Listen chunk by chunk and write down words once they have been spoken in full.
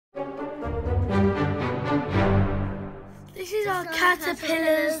This is our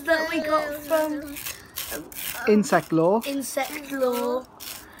caterpillars that we got from Insect Lore. Insect Lore.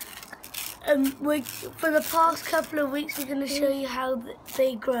 For the past couple of weeks, we're going to show you how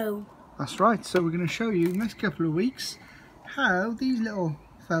they grow. That's right. So we're going to show you in the next couple of weeks how these little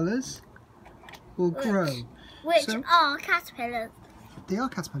fellas will grow. Which are caterpillars. They are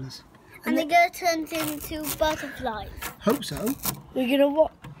caterpillars. And they're going to turn into butterflies. Hope so. We're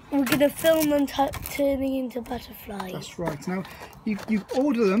gonna film them turning into butterflies. That's right. Now you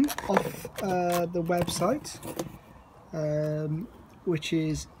order them off the website, which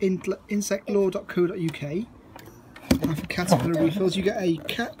is insectlore.co.uk. And for caterpillar refills, you get a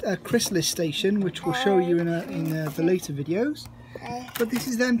chrysalis station, which we'll show you in the later videos. But this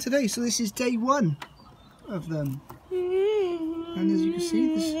is them today, so this is day one of them. And as you can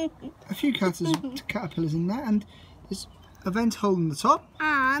see, there's a few caterpillars in there, and there's a vent hole in the top.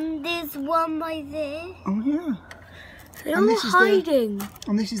 And there's one by there. Oh yeah. They're all hiding.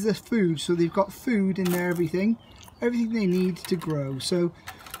 And this is the food, so they've got food in there, everything they need to grow. So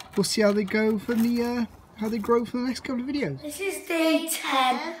we'll see how they go from the how they grow for the next couple of videos. This is day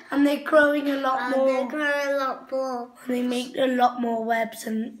 10, and they're growing a lot more. They're growing a lot more. They make a lot more webs,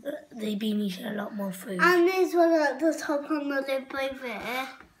 and they've been eating a lot more food. And there's one at the top on the lip over there.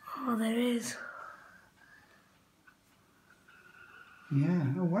 Oh, there is. Yeah,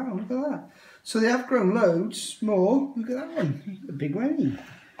 oh wow, look at that. So they have grown loads more. Look at that one, a big one, isn't he?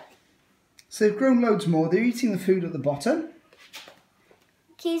 So they've grown loads more. They're eating the food at the bottom.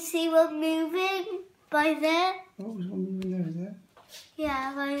 Can you see one moving by there? Oh, there's one moving there, is there?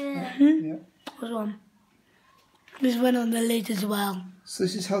 Yeah, by there. Yeah. There's one. There's one on the lid as well. So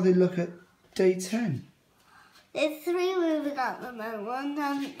this is how they look at day 10. There's 3 moving at the moment.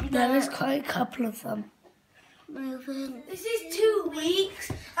 And There is quite a couple of them. Moving. This is 2 weeks,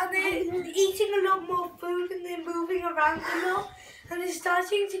 and they're eating a lot more food, and they're moving around a lot, and they're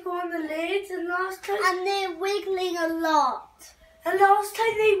starting to go on the lids. And And they're wiggling a lot. And last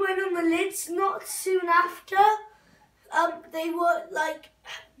time they went on the lids, not soon after, they were like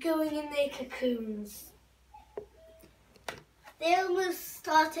going in their cocoons. They're almost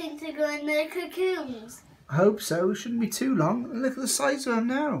starting to go in their cocoons. I hope so. It shouldn't be too long. Look at the size of them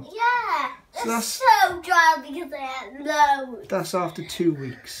now. Yeah, So they're that's- so dry because they had loads. That's after 2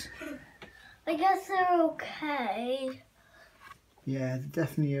 weeks. I guess they're okay. Yeah, they're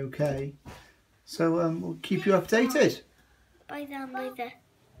definitely okay. So we'll keep you updated. By there.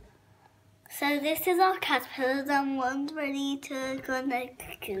 So this is our caterpillars, and one's ready to go in their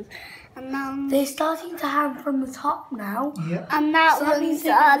cocoons. And They're starting to hang from the top now. Yep. and that So that one's means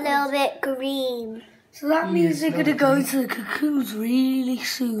a little bit green. So that means they're going to go lovely. into the cocoons really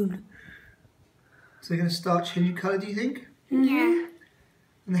soon. So they're going to start changing colour, do you think? Yeah.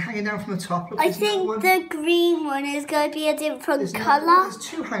 And they're hanging down from the top. Look, I there's another think one. the green one is going to be a different There's another one. colour. There's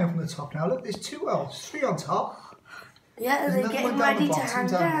 2 hanging from the top now. Look, there's 2. Oh, there's 3 on top. Yeah, There's they're another getting one down the ready to bottom, hang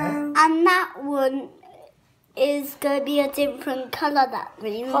down down. And that one is going to be a different colour, that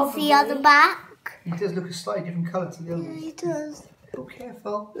green. Probably. See on the back? It does look a slightly different colour to the other Yeah, one. it does. Oh,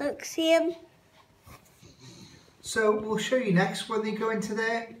 careful. Look, see him? So we'll show you next when they go into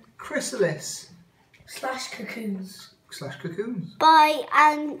their chrysalis / cocoons. / cocoons. Bye,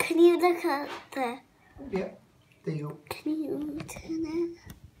 and can you look at the... Yeah, there you go. Can you turn it?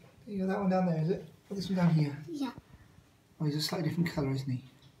 There you go, that one down there, is it? Oh, this one down here. Yeah. Oh, he's a slightly different colour, isn't he?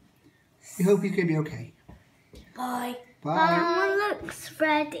 We hope he's going to be okay. Bye. Bye. That one looks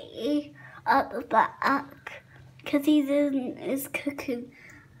ready at the back because he's in his cocoon.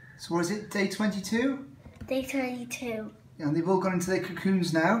 So what is it, day 22? Day 22. Yeah, and they've all gone into their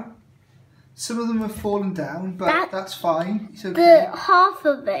cocoons now. Some of them have fallen down, but that's fine. It's okay. The half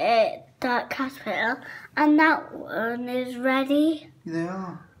of it, that caterpillar, and that one is ready. They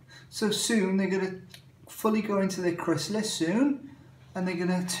are. So soon they're going to fully go into their chrysalis soon, and they're going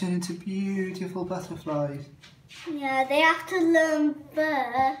to turn into beautiful butterflies. Yeah, they have to learn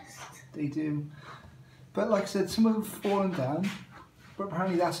first. They do. But like I said, some of them have fallen down, but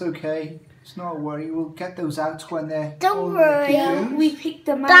apparently that's okay. It's not a worry. We'll get those out when they're Don't all in worry. their Yeah, cocoons. we picked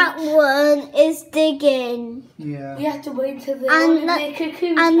them That out. one is digging. Yeah. We have to wait until they're And all in that- their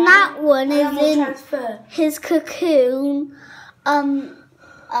cocoons and now, that one and then we'll is in transfer. his cocoon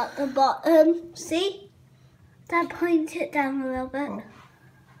at the bottom. See? Then point it down a little bit. Oh.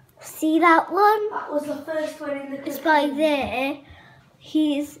 See that one? That was the first one in the cocoon. It's by there.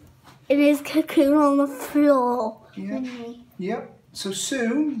 He's in his cocoon on the floor. Yeah. isn't he? Yep. So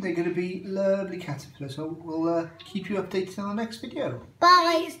soon they're going to be lovely caterpillars. So we'll keep you updated on the next video.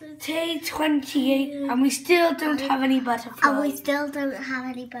 Bye. It's day 28 and we still don't have any butterflies. And we still don't have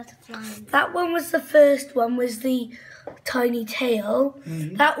any butterflies. That one was the first one, was the tiny tail.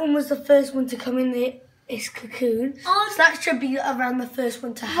 That one was the first one to come in its cocoon. So that should be around the first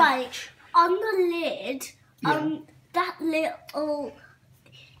one to hatch. Right, on the lid, that little,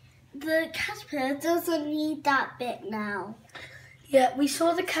 the caterpillar doesn't need that bit now. Yeah, we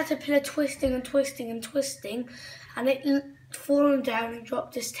saw the caterpillar twisting and twisting and twisting, and it fallen down and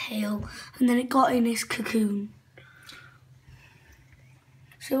dropped its tail, and then it got in its cocoon.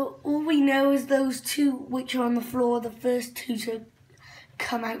 So all we know is those two which are on the floor, the first two to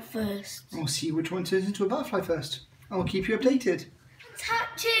come out first. We'll see which one turns into a butterfly first. I'll keep you updated. It's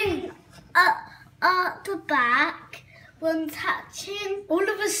hatching at the back. One's hatching. All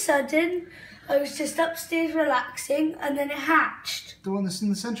of a sudden, I was just upstairs relaxing, and then it hatched. The one that's in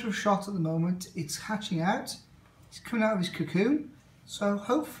the centre of shot at the moment, it's hatching out. It's coming out of his cocoon. So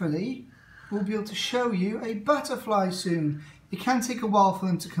hopefully we'll be able to show you a butterfly soon. It can take a while for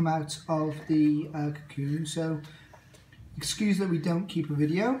them to come out of the cocoon, so excuse that we don't keep a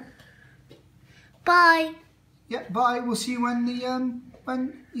video. Bye. Yeah, bye. We'll see you when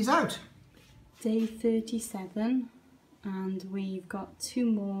he's out. Day 37, and we've got 2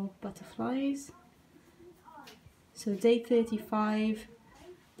 more butterflies. So day 35,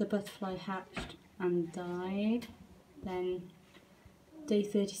 the butterfly hatched and died. Then day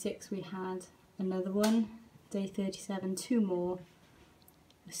 36 we had another one. Day 37, 2 more.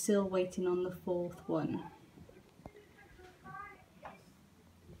 We're still waiting on the 4th one.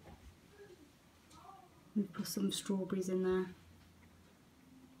 We've put some strawberries in there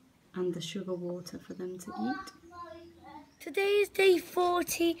and the sugar water for them to eat. Today is day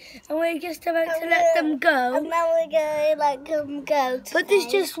 40 and we're just about to let them go. And now we're going to let them go today. But there's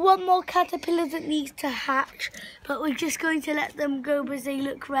just one more caterpillar that needs to hatch, but we're just going to let them go because they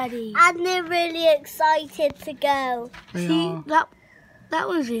look ready. And they're really excited to go. See, that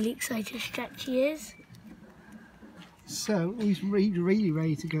one's really excited, Stretchy is. So he's really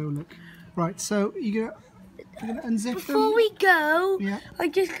ready to go, look. Right, so you're going to unzip them? Before we go,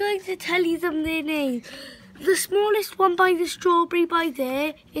 I'm just going to tell you them their names. The smallest one by the strawberry by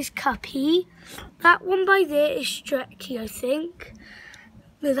there is Cuppy. That one by there is Stretchy, I think.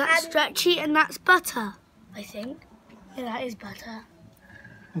 No, that's Stretchy and that's Butter, I think. Yeah, that is Butter.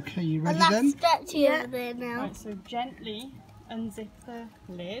 Okay, you ready And then? that's Stretchy over there now. Right, so gently unzip the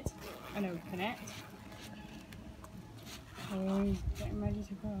lid and open it. Oh, he's getting ready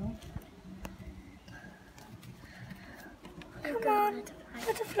to go. Come on,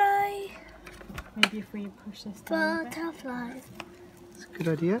 butterfly. Maybe if we push this down a bit. Butterflies. That's a good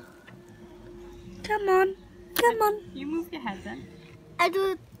idea. Come on, come on. You move your head then. I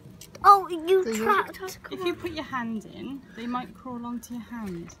do. Oh, you There you trapped. If you put your hand in, they might crawl onto your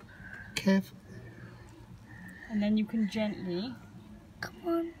hand. Careful. And then you can gently Come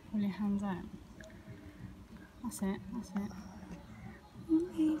on. pull your hands out. That's it, that's it.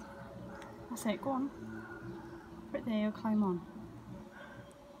 That's it, go on. Put it there, you'll climb on.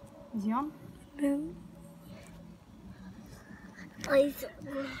 Is he on? No. Waiting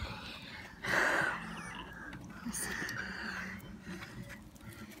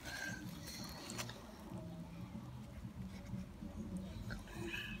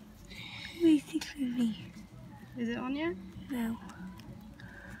for me. Is it on yet? No.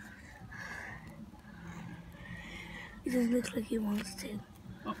 It doesn't look like he wants to.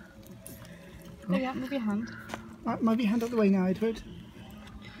 Oh yeah, move your hand. Right, move your hand out the way now, Edward.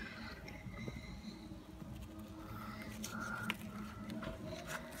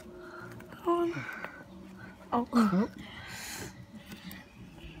 Oh.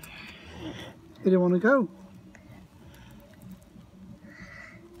 They don't want to go.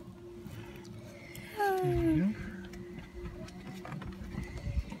 There you go.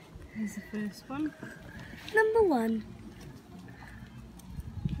 Here's the first one. Number 1.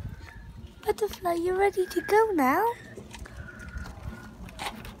 Butterfly, you're ready to go now?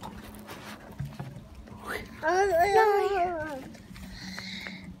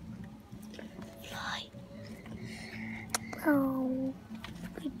 Fly. Oh,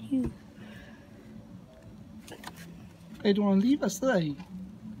 look at you. They don't want to leave us, do they?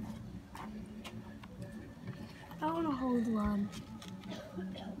 I want to hold one.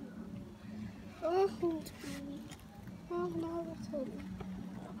 Oh,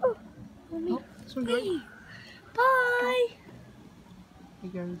 this one goes. Hey, bye. He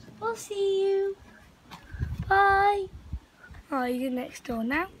goes. We'll see you. Bye. Oh, you're next door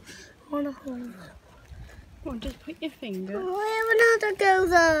now. I want to hold. Come on, just put your finger. I have another go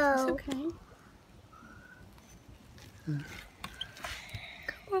though. It's okay.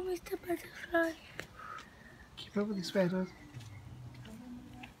 Come on, Mr. Butterfly. Keep up with the sweater.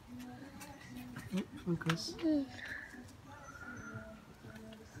 Oh, focus.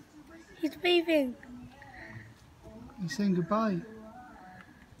 He's waving. He's saying goodbye.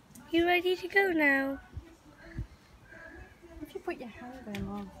 You ready to go now? If you put your hand there,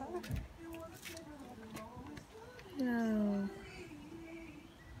 Martha. No.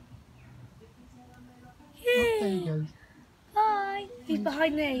 Oh, there Yay! he goes. Bye. He's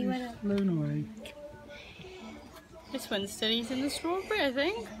behind there. He went He's up. flown away. This one's still eating the strawberry, I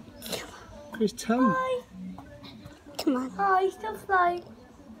think. His tongue. Bye. Come on. Oh, he's still flying.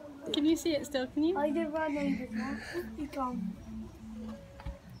 Can you see it still? Can you? I did run over now. He's gone.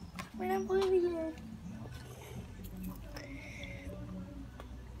 When I'm moving it.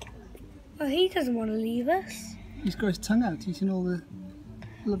 Well, he doesn't want to leave us. He's got his tongue out, eating all the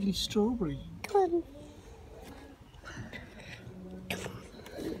lovely strawberry. Come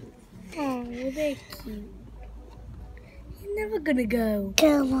Oh, they're cute. He's never gonna go.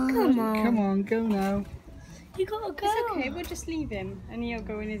 Come on. Come on. Come on, go now. You gotta go. It's okay, we'll just leave him and he'll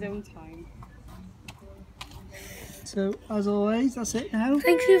go in his own time. So, as always, that's it now.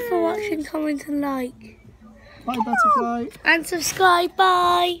 Thank you for watching, comment and like. Bye, Butterfly. And subscribe.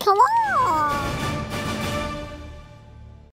 Bye. Come on.